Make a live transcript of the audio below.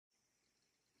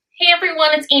Hey everyone,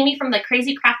 it's Amy from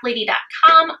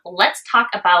thecrazycraftlady.com. Let's talk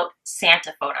about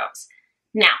Santa photos.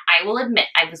 Now, I will admit,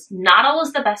 I was not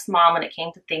always the best mom when it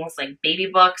came to things like baby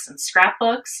books and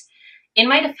scrapbooks. In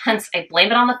my defense, I blame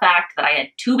it on the fact that I had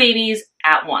two babies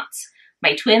at once.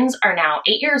 My twins are now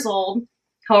 8 years old.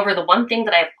 However, the one thing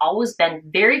that I've always been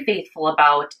very faithful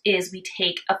about is we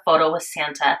take a photo with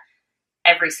Santa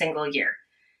every single year.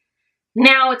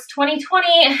 Now it's 2020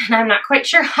 and I'm not quite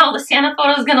sure how the Santa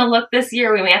photo is going to look this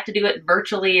year. We may have to do it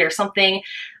virtually or something,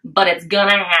 but it's going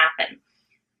to happen.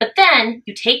 But then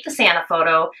you take the Santa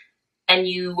photo and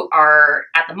you are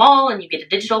at the mall and you get a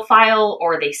digital file,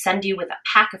 or they send you with a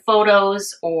pack of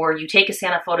photos, or you take a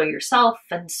Santa photo yourself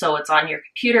and so it's on your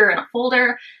computer in a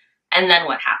folder. And then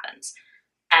what happens?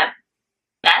 At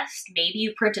best, maybe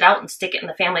you print it out and stick it in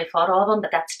the family photo album,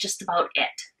 but that's just about it.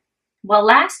 Well,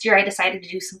 last year I decided to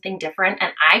do something different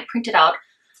and I printed out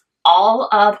all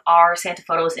of our Santa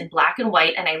photos in black and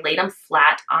white and I laid them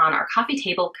flat on our coffee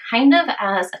table, kind of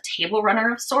as a table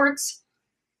runner of sorts.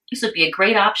 This would be a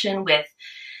great option with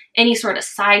any sort of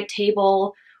side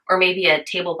table or maybe a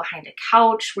table behind a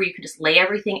couch where you can just lay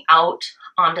everything out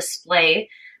on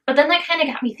display. But then that kind of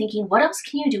got me thinking, what else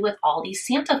can you do with all these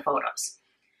Santa photos?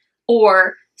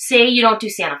 Or say you don't do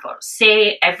Santa photos.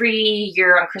 Say every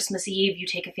year on Christmas Eve, you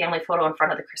take a family photo in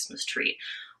front of the Christmas tree,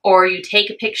 or you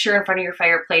take a picture in front of your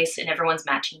fireplace and everyone's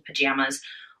matching pajamas,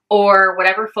 or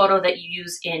whatever photo that you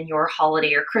use in your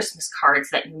holiday or Christmas cards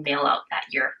that you mail out that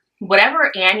year.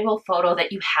 Whatever annual photo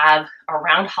that you have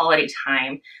around holiday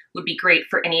time would be great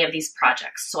for any of these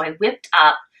projects. So I whipped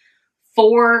up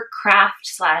 4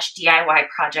 craft/DIY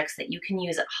projects that you can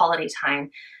use at holiday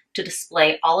time to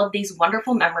display all of these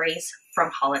wonderful memories from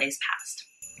holidays past.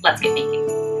 Let's get making.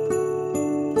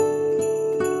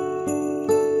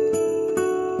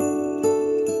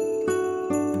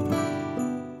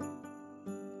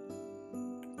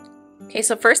 Okay,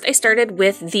 so first I started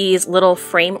with these little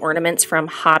frame ornaments from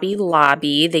Hobby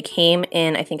Lobby. They came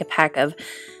in, I think, a pack of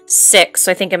 6,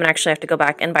 so I think I'm gonna actually have to go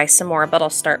back and buy some more, but I'll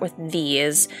start with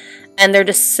these. And they're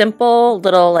just simple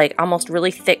little, like almost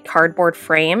really thick cardboard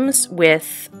frames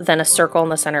with then a circle in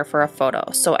the center for a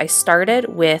photo. So I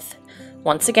started with,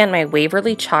 once again, my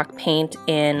Waverly chalk paint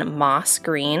in moss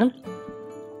green.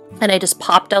 And I just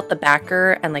popped out the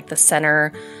backer and like the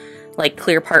center, like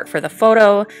clear part for the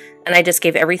photo. And I just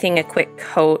gave everything a quick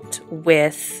coat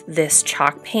with this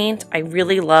chalk paint. I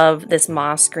really love this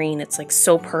moss green. It's like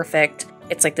so perfect.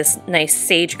 It's like this nice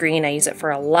sage green. I use it for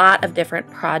a lot of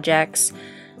different projects.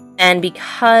 And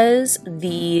because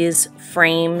these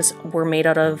frames were made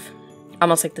out of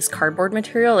almost like this cardboard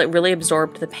material, it really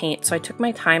absorbed the paint. So I took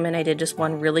my time and I did just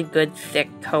one really good thick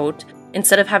coat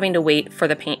instead of having to wait for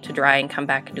the paint to dry and come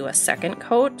back and do a second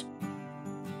coat.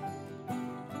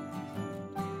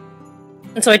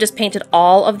 And so I just painted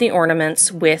all of the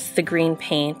ornaments with the green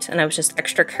paint, and I was just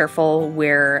extra careful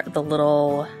where the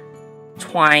little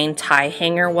twine tie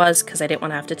hanger was because I didn't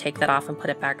want to have to take that off and put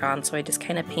it back on, so I just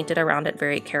kind of painted around it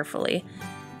very carefully.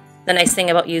 The nice thing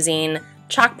about using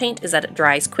chalk paint is that it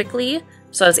dries quickly,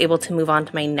 so I was able to move on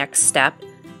to my next step,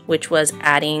 which was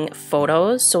adding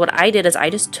photos. So what I did is I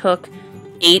just took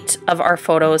 8 of our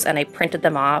photos and I printed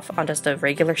them off on just a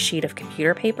regular sheet of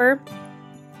computer paper.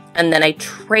 And then I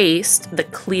traced the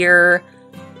clear,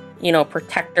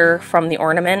 protector from the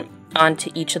ornament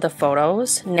onto each of the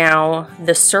photos. Now,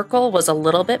 the circle was a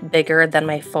little bit bigger than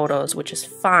my photos, which is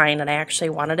fine, and I actually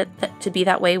wanted it to be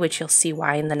that way, which you'll see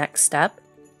why in the next step.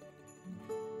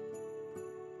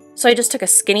 So I just took a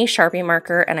skinny Sharpie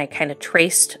marker and I kind of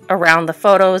traced around the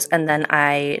photos, and then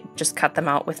I just cut them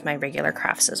out with my regular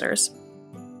craft scissors.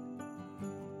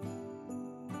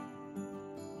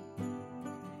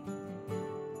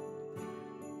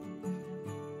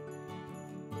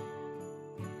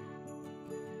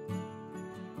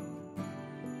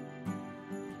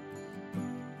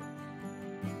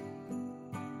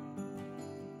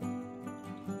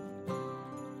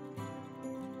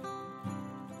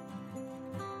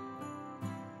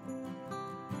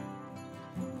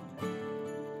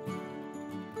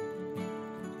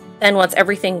 Then once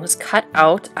everything was cut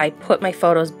out, I put my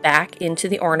photos back into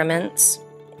the ornaments.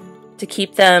 To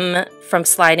keep them from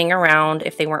sliding around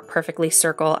if they weren't perfectly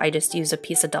circle, I just used a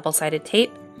piece of double-sided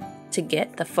tape to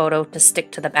get the photo to stick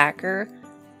to the backer.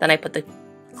 Then I put the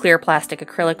clear plastic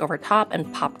acrylic over top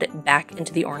and popped it back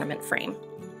into the ornament frame.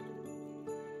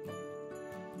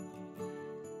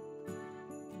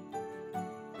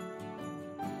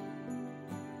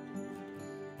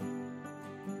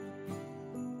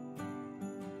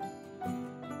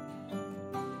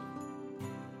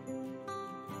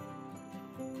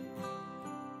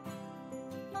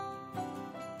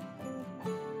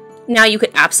 Now you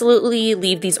could absolutely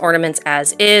leave these ornaments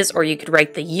as is, or you could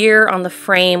write the year on the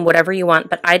frame, whatever you want,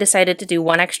 but I decided to do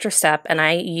one extra step and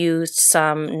I used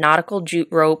some Nautical jute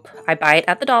rope. I buy it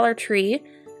at the Dollar Tree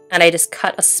and I just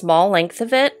cut a small length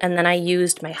of it, and then I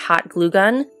used my hot glue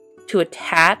gun to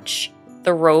attach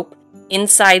the rope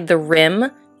inside the rim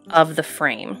of the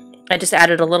frame. I just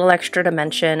added a little extra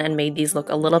dimension and made these look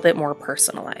a little bit more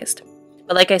personalized.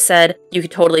 But like I said, you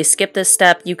could totally skip this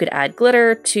step. You could add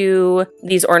glitter to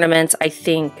these ornaments. I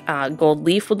think gold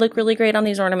leaf would look really great on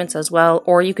these ornaments as well.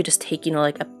 Or you could just take, you know,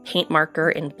 like a paint marker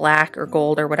in black or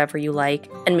gold or whatever you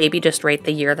like, and maybe just write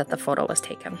the year that the photo was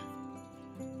taken.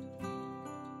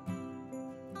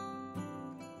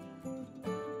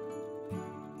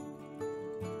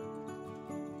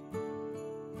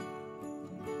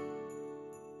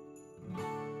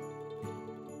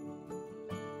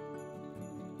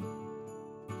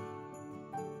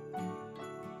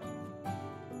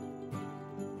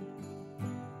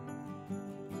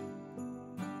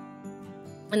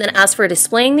 And then as for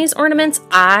displaying these ornaments,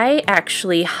 I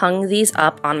actually hung these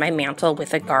up on my mantle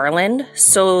with a garland.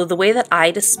 So the way that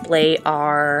I display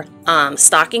our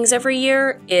stockings every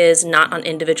year is not on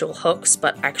individual hooks,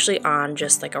 but actually on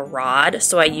just like a rod.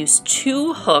 So I use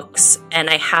 2 hooks and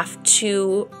I have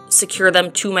to secure them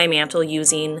to my mantle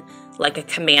using like a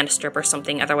command strip or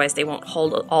something, otherwise they won't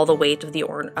hold all the weight of the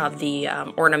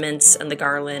ornaments and the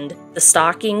garland. The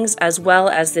stockings, as well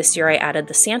as this year I added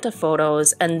the Santa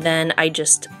photos, and then I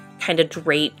just kind of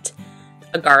draped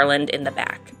a garland in the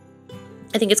back.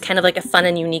 I think it's kind of like a fun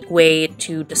and unique way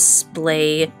to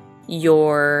display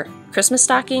your Christmas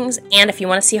stockings. And if you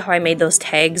want to see how I made those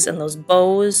tags and those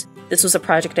bows, this was a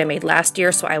project I made last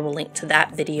year, so I will link to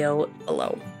that video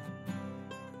below.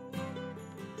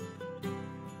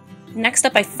 Next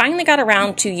up, I finally got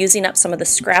around to using up some of the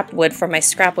scrap wood from my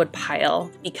scrap wood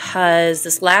pile, because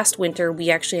this last winter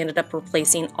we actually ended up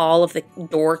replacing all of the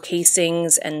door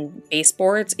casings and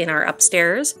baseboards in our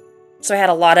upstairs. So I had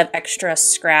a lot of extra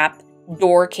scrap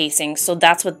door casings, so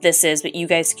that's what this is, but you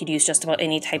guys could use just about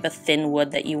any type of thin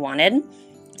wood that you wanted.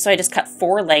 So I just cut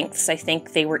 4 lengths. I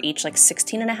think they were each like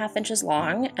 16.5 inches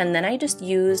long, and then I just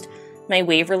used my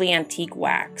Waverly antique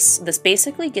wax. This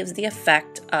basically gives the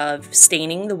effect of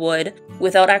staining the wood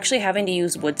without actually having to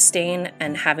use wood stain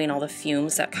and having all the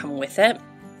fumes that come with it.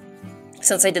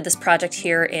 Since I did this project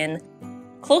here in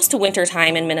close to winter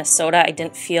time in Minnesota, I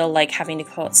didn't feel like having to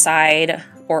go outside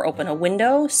or open a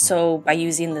window. So by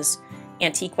using this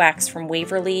antique wax from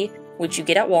Waverly, which you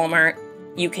get at Walmart,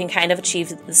 you can kind of achieve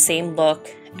the same look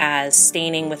as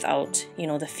staining without, you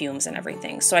know, the fumes and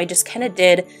everything. So I just kind of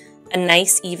did a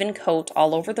nice even coat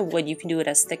all over the wood. You can do it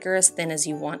as thick or as thin as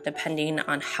you want, depending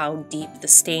on how deep the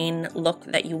stain look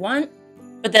that you want.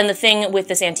 But then the thing with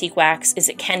this antique wax is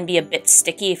it can be a bit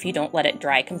sticky if you don't let it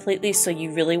dry completely, so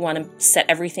you really want to set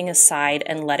everything aside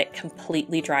and let it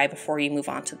completely dry before you move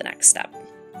on to the next step.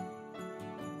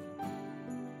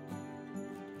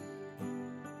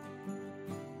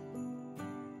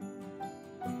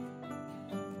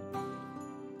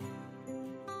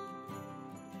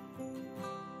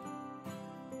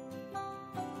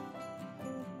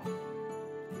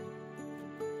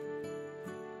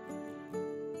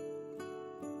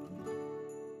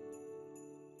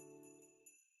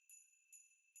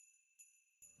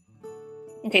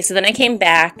 Okay, so then I came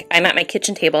back. I'm at my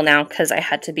kitchen table now because I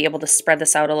had to be able to spread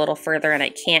this out a little further and I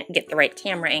can't get the right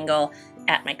camera angle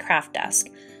at my craft desk.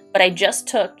 But I just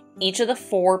took each of the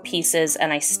 4 pieces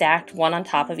and I stacked one on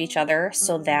top of each other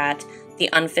so that the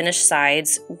unfinished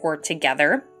sides were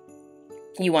together.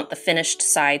 You want the finished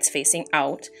sides facing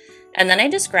out. And then I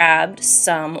just grabbed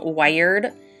some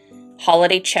wired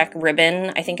holiday check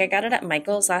ribbon. I think I got it at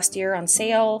Michael's last year on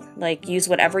sale. Like, use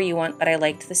whatever you want, but I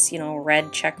liked this, you know,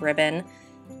 red check ribbon.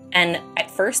 And at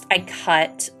first I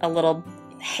cut a little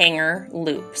hanger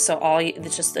loop. So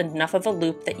it's just enough of a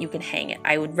loop that you can hang it.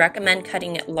 I would recommend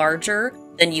cutting it larger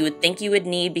than you would think you would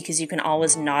need, because you can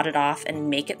always knot it off and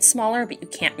make it smaller, but you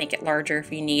can't make it larger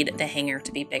if you need the hanger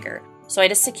to be bigger. So I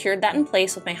just secured that in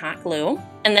place with my hot glue.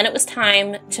 And then it was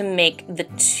time to make the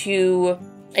 2,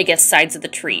 I guess, sides of the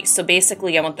tree. So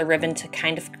basically I want the ribbon to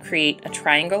kind of create a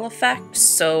triangle effect,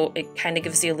 so it kind of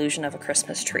gives the illusion of a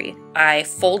Christmas tree. I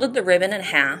folded the ribbon in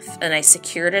half and I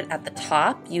secured it at the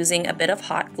top using a bit of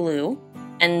hot glue.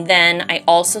 And then I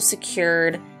also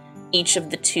secured each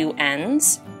of the 2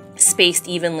 ends, spaced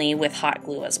evenly with hot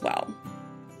glue as well.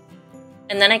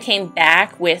 And then I came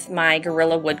back with my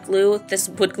Gorilla wood glue. This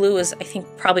wood glue is, I think,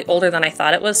 probably older than I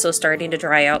thought it was, so starting to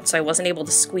dry out, so I wasn't able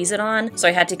to squeeze it on. So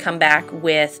I had to come back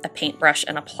with a paintbrush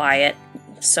and apply it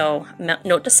So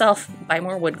note to self, buy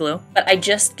more wood glue. But I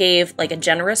just gave like a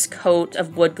generous coat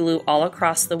of wood glue all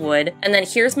across the wood. And then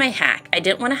here's my hack. I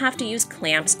didn't want to have to use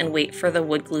clamps and wait for the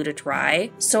wood glue to dry.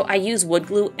 So I use wood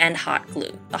glue and hot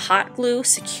glue. The hot glue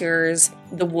secures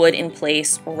the wood in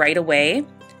place right away.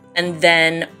 And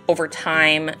then over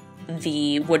time,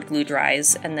 the wood glue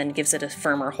dries and then gives it a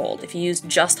firmer hold. If you use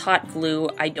just hot glue,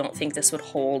 I don't think this would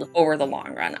hold over the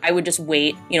long run. I would just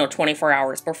wait, 24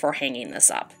 hours before hanging this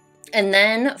up. And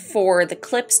then for the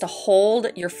clips to hold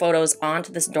your photos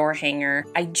onto this door hanger,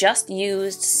 I just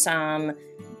used some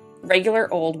regular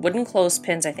old wooden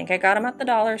clothespins. I think I got them at the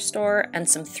dollar store, and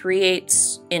some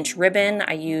 3/8 inch ribbon.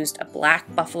 I used a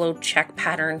black buffalo check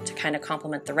pattern to kind of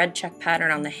complement the red check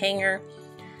pattern on the hanger.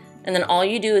 And then all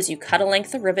you do is you cut a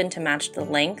length of ribbon to match the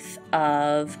length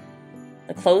of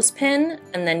the clothespin,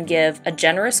 and then give a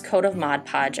generous coat of Mod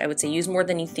Podge. I would say use more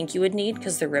than you think you would need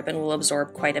because the ribbon will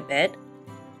absorb quite a bit.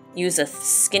 Use a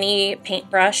skinny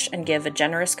paintbrush and give a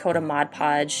generous coat of Mod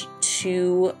Podge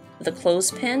to the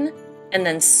clothespin, and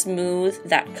then smooth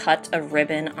that cut of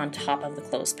ribbon on top of the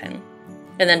clothespin.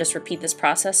 And then just repeat this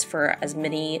process for as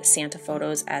many Santa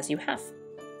photos as you have.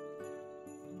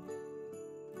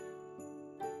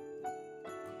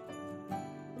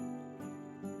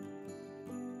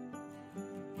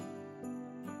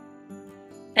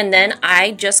 And then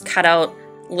I just cut out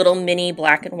little mini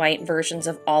black and white versions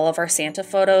of all of our Santa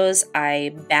photos.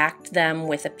 I backed them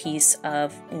with a piece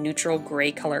of neutral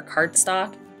gray color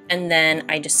cardstock, and then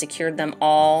I just secured them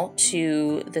all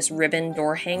to this ribbon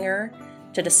door hanger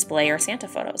to display our Santa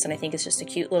photos. And I think it's just a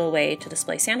cute little way to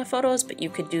display Santa photos, but you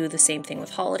could do the same thing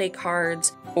with holiday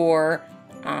cards, or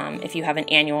if you have an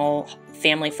annual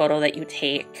family photo that you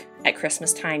take at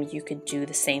Christmas time, you could do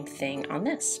the same thing on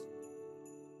this.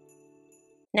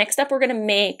 Next up, we're going to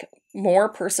make more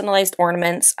personalized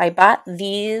ornaments. I bought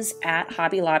these at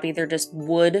Hobby Lobby. They're just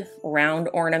wood round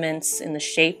ornaments in the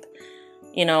shape,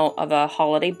 of a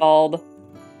holiday bulb,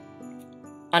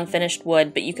 unfinished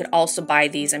wood, but you could also buy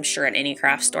these, I'm sure, at any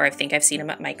craft store. I think I've seen them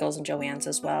at Michael's and Joann's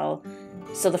as well.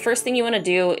 So the first thing you want to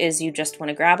do is you just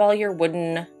want to grab all your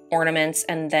wooden ornaments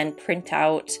and then print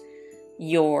out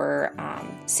your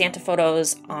Santa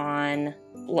photos on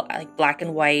like black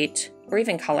and white, or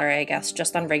even color, I guess,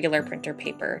 just on regular printer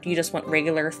paper. You just want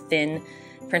regular thin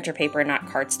printer paper, not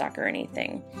cardstock or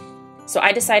anything. So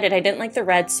I decided I didn't like the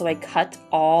red, so I cut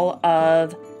all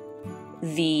of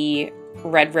the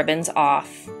red ribbons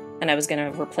off, and I was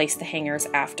going to replace the hangers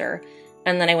after.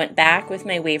 And then I went back with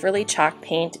my Waverly chalk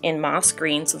paint in moss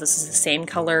green, so this is the same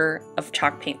color of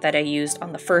chalk paint that I used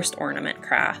on the first ornament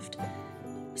craft.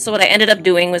 So what I ended up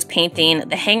doing was painting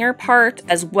the hanger part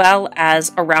as well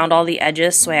as around all the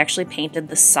edges. So I actually painted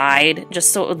the side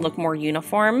just so it would look more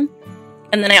uniform.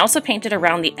 And then I also painted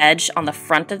around the edge on the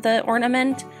front of the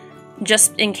ornament,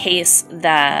 just in case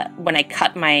that when I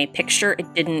cut my picture,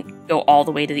 it didn't go all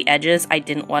the way to the edges. I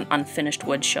didn't want unfinished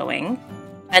wood showing.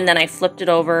 And then I flipped it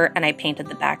over and I painted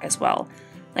the back as well.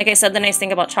 Like I said, the nice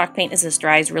thing about chalk paint is this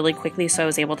dries really quickly, so I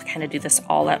was able to kind of do this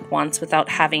all at once without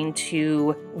having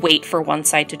to wait for one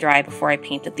side to dry before I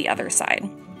painted the other side.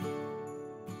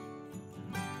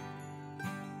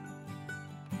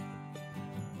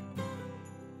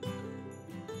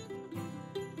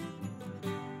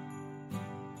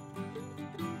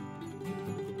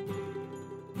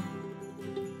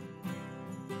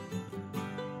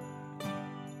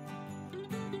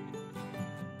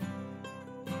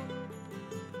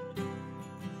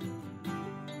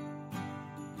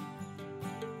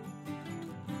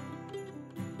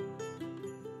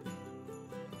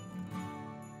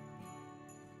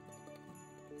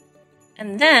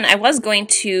 And then I was going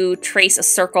to trace a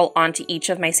circle onto each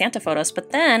of my Santa photos,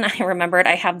 but then I remembered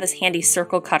I have this handy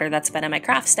circle cutter that's been in my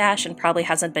craft stash and probably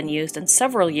hasn't been used in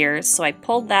several years, so I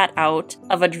pulled that out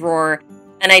of a drawer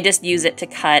and I just use it to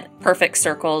cut perfect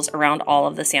circles around all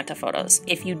of the Santa photos.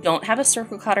 If you don't have a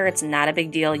circle cutter, it's not a big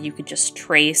deal. You could just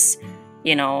trace,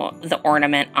 the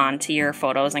ornament onto your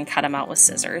photos and cut them out with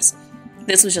scissors.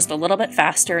 This was just a little bit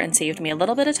faster and saved me a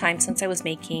little bit of time since I was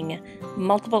making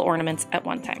multiple ornaments at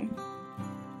one time.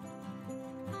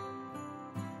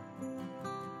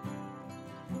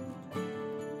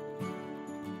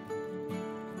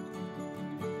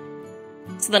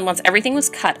 So then once everything was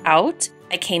cut out,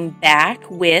 I came back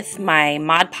with my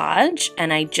Mod Podge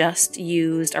and I just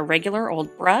used a regular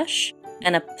old brush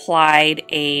and applied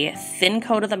a thin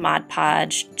coat of the Mod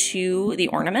Podge to the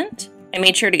ornament. I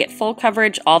made sure to get full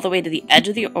coverage all the way to the edge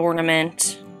of the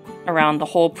ornament around the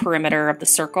whole perimeter of the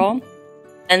circle.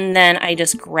 And then I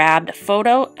just grabbed a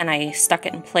photo and I stuck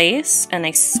it in place and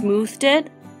I smoothed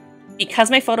it. Because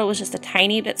my photo was just a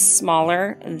tiny bit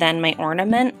smaller than my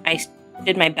ornament, I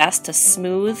did my best to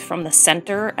smooth from the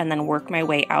center and then work my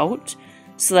way out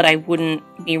so that I wouldn't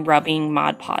be rubbing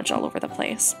Mod Podge all over the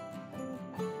place.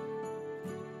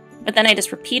 But then I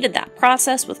just repeated that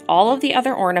process with all of the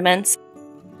other ornaments.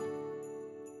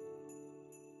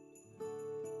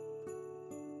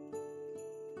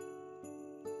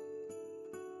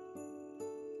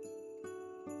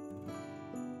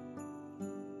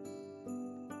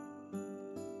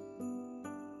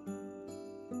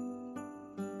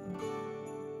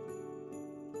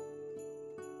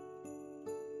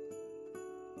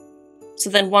 So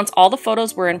then once all the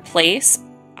photos were in place,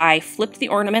 I flipped the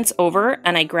ornaments over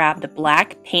and I grabbed a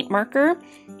black paint marker,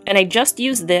 and I just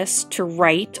used this to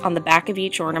write on the back of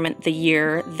each ornament the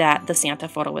year that the Santa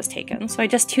photo was taken. So I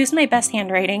just used my best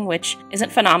handwriting, which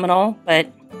isn't phenomenal,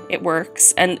 but it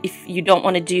works. And if you don't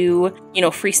want to do,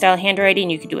 freestyle handwriting,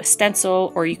 you could do a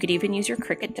stencil, or you could even use your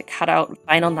Cricut to cut out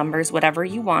final numbers, whatever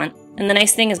you want. And the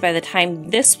nice thing is by the time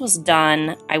this was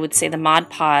done, I would say the Mod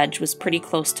Podge was pretty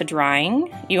close to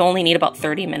drying. You only need about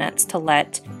 30 minutes to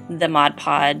let the Mod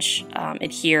Podge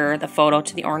adhere the photo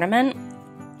to the ornament.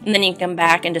 And then you can come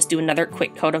back and just do another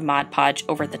quick coat of Mod Podge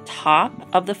over the top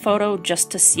of the photo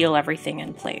just to seal everything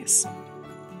in place.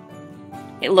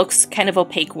 It looks kind of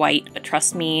opaque white, but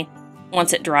trust me,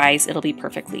 once it dries, it'll be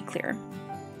perfectly clear.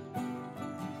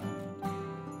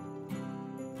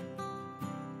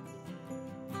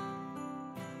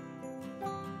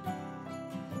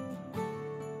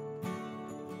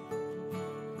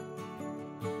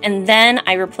 And then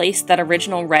I replaced that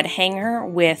original red hanger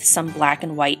with some black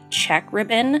and white check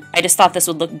ribbon. I just thought this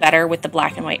would look better with the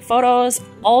black and white photos.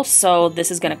 Also,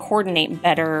 this is going to coordinate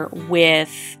better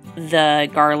with the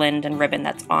garland and ribbon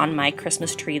that's on my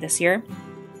Christmas tree this year.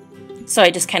 So I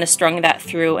just kind of strung that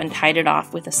through and tied it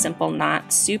off with a simple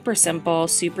knot. Super simple,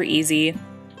 super easy.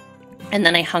 And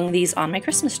then I hung these on my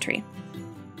Christmas tree.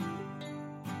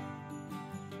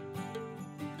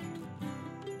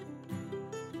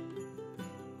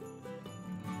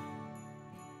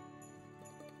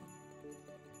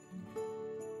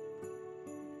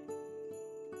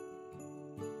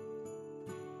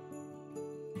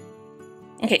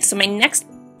 Okay, so my next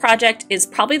project is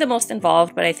probably the most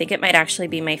involved, but I think it might actually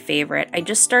be my favorite. I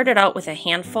just started out with a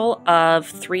handful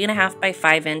of 3.5 by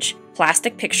 5 inch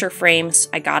plastic picture frames.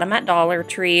 I got them at Dollar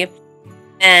Tree,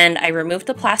 and I removed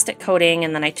the plastic coating,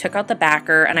 and then I took out the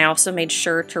backer, and I also made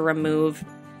sure to remove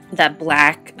that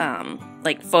black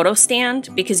photo stand,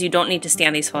 because you don't need to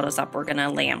stand these photos up. We're gonna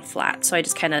lay them flat. So I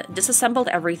just kind of disassembled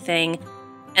everything,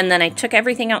 and then I took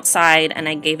everything outside and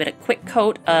I gave it a quick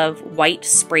coat of white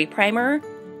spray primer.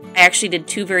 I actually did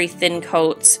 2 very thin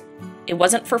coats. It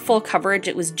wasn't for full coverage,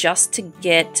 it was just to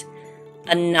get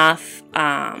enough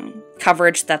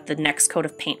coverage that the next coat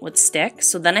of paint would stick.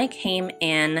 So then I came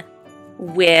in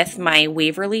with my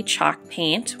Waverly chalk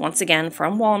paint, once again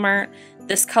from Walmart.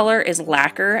 This color is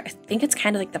lacquer. I think it's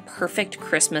kind of like the perfect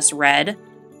Christmas red.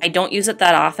 I don't use it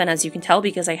that often, as you can tell,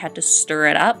 because I had to stir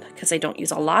it up, because I don't use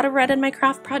a lot of red in my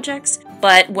craft projects.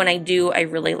 But when I do, I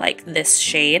really like this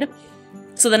shade.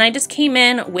 So then I just came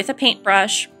in with a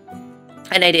paintbrush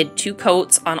and I did 2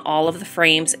 coats on all of the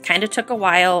frames. It kind of took a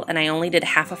while, and I only did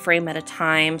half a frame at a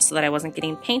time so that I wasn't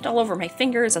getting paint all over my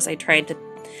fingers as I tried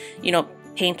to,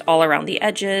 paint all around the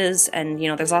edges, and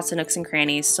there's lots of nooks and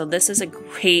crannies. So this is a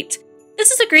great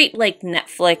like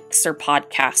Netflix or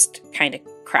podcast kind of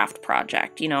craft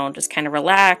project, just kind of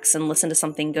relax and listen to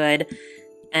something good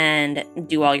and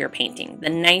do all your painting. The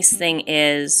nice thing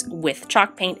is with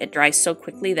chalk paint, it dries so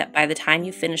quickly that by the time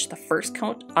you finish the first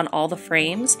coat on all the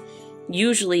frames,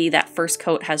 usually that first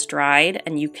coat has dried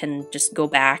and you can just go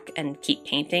back and keep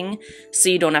painting, so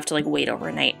you don't have to wait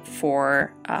overnight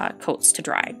for coats to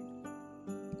dry.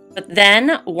 But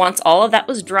then once all of that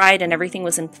was dried and everything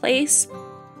was in place,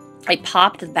 I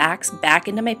popped the backs back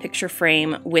into my picture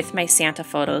frame with my Santa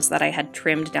photos that I had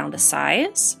trimmed down to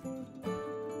size.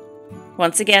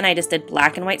 Once again, I just did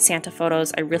black and white Santa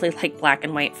photos. I really like black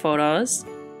and white photos.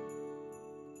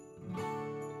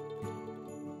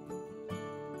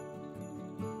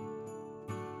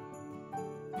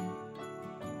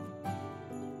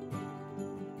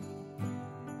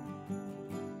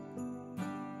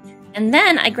 And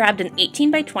then I grabbed an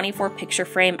 18 by 24 picture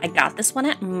frame. I got this one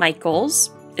at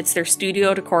Michael's. It's their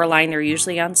studio decor line. They're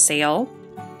usually on sale.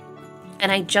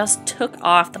 And I just took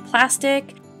off the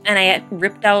plastic and I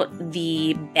ripped out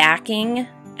the backing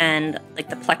and the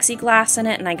plexiglass in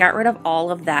it, and I got rid of all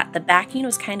of that. The backing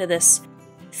was kind of this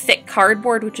thick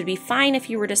cardboard, which would be fine if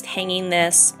you were just hanging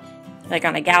this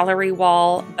on a gallery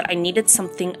wall, but I needed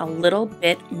something a little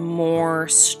bit more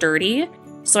sturdy.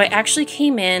 So I actually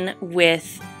came in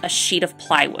with a sheet of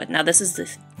plywood. Now this is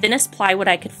the thinnest plywood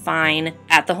I could find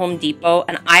at the Home Depot,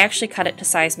 and I actually cut it to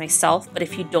size myself, but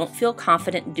if you don't feel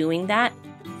confident doing that,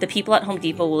 the people at Home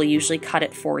Depot will usually cut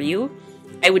it for you.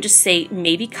 I would just say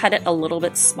maybe cut it a little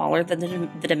bit smaller than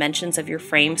the dimensions of your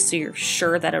frame so you're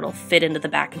sure that it'll fit into the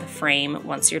back of the frame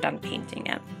once you're done painting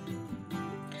it.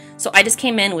 So I just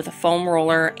came in with a foam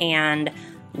roller and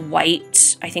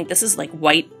white, I think this is like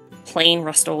white plain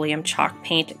Rust-Oleum chalk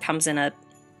paint. It comes in a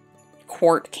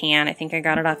quart can. I think I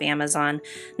got it off Amazon.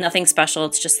 Nothing special.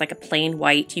 It's just like a plain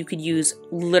white. You could use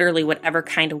literally whatever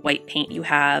kind of white paint you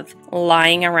have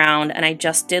lying around, and I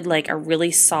just did like a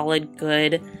really solid,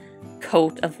 good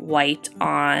coat of white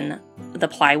on the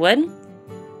plywood,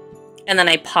 and then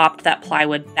I popped that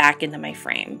plywood back into my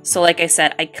frame. So like I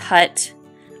said, I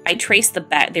traced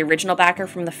the original backer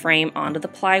from the frame onto the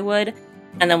plywood,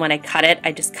 and then when I cut it,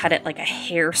 I just cut it like a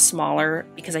hair smaller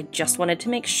because I just wanted to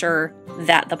make sure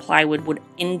that the plywood would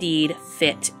indeed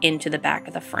fit into the back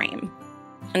of the frame.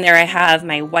 And there I have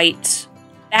my white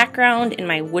background in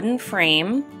my wooden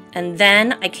frame. And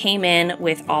then I came in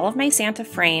with all of my Santa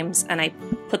frames and I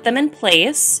put them in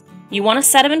place. You want to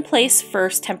set them in place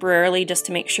first temporarily just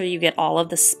to make sure you get all of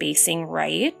the spacing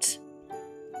right.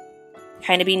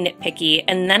 Kind of be nitpicky.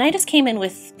 And then I just came in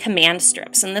with command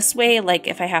strips. And this way, like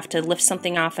if I have to lift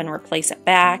something off and replace it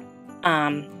back,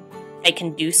 I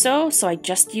can do so. So I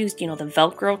just used, the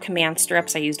Velcro command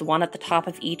strips. I used one at the top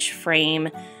of each frame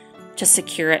to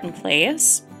secure it in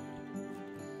place.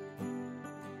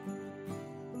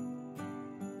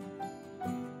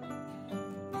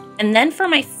 And then for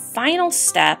my final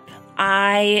step,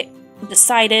 I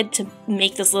decided to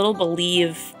make this little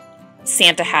Believe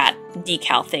Santa hat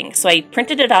decal thing. So I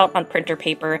printed it out on printer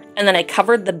paper, and then I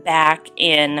covered the back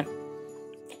in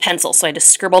pencil. So I just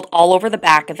scribbled all over the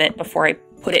back of it before I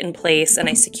put it in place, and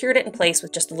I secured it in place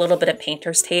with just a little bit of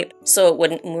painter's tape so it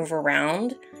wouldn't move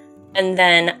around. And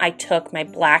then I took my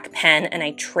black pen and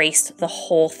I traced the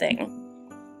whole thing.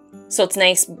 So it's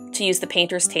nice to use the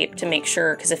painter's tape to make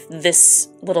sure, because if this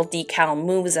little decal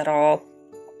moves at all,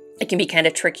 it can be kind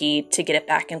of tricky to get it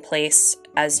back in place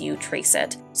as you trace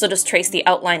it. So just trace the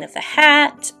outline of the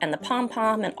hat and the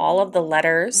pom-pom and all of the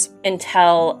letters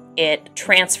until it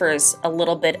transfers a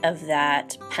little bit of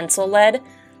that pencil lead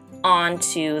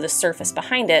onto the surface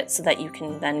behind it so that you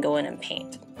can then go in and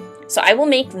paint. So I will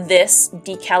make this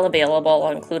decal available.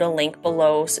 I'll include a link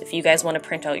below, so if you guys want to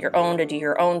print out your own to do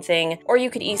your own thing, or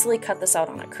you could easily cut this out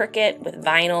on a Cricut with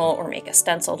vinyl or make a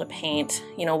stencil to paint,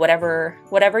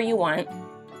 whatever you want.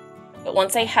 But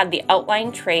once I had the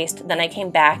outline traced, then I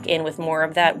came back in with more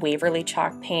of that Waverly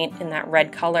chalk paint in that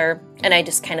red color, and I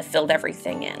just kind of filled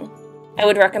everything in. I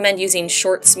would recommend using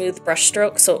short, smooth brush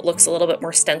strokes so it looks a little bit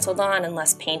more stenciled on and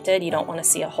less painted. You don't want to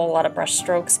see a whole lot of brush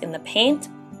strokes in the paint.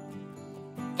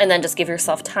 And then just give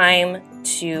yourself time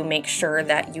to make sure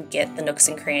that you get the nooks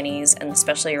and crannies, and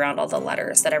especially around all the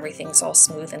letters, that everything's all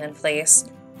smooth and in place.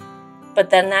 But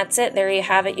then that's it. There you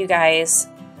have it, you guys.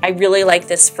 I really like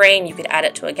this frame. You could add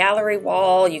it to a gallery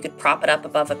wall. You could prop it up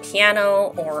above a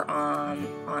piano or on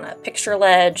a picture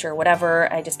ledge or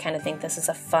whatever. I just kind of think this is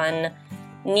a fun,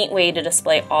 neat way to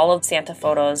display all of Santa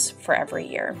photos for every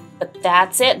year. But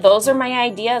that's it. Those are my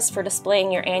ideas for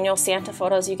displaying your annual Santa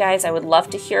photos, you guys. I would love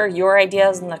to hear your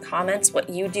ideas in the comments, what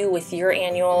you do with your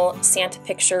annual Santa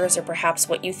pictures, or perhaps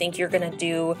what you think you're gonna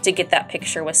do to get that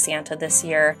picture with Santa this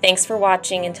year. Thanks for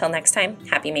watching. Until next time,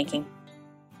 happy making.